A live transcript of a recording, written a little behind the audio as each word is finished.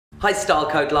Hi Style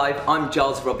Code Live, I'm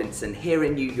Giles Robinson here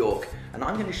in New York, and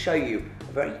I'm going to show you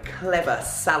a very clever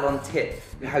salon tip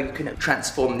how you can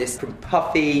transform this from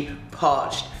puffy,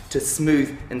 parched to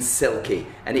smooth and silky,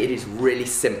 and it is really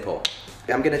simple.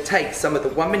 I'm going to take some of the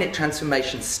 1 Minute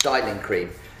Transformation styling cream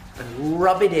and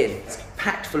rub it in. It's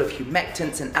packed full of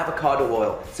humectants and avocado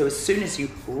oil, so as soon as you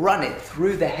run it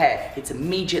through the hair, it's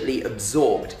immediately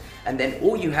absorbed, and then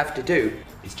all you have to do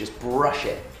is just brush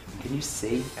it. Can you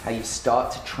see how you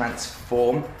start to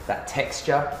transform that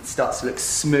texture? It starts to look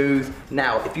smooth.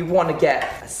 Now, if you want to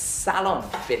get a salon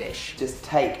finish, just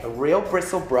take a real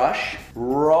bristle brush,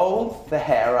 roll the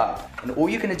hair up, and all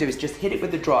you're going to do is just hit it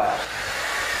with the dryer.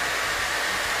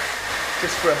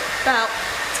 Just for about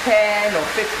 10 or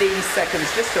 15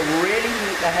 seconds, just to really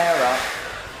heat the hair up.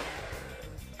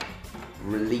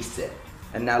 Release it.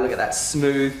 And now look at that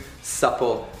smooth,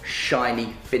 supple,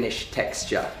 shiny, finished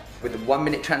texture. With the 1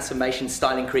 Minute Transformation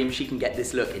styling cream, she can get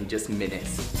this look in just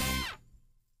minutes.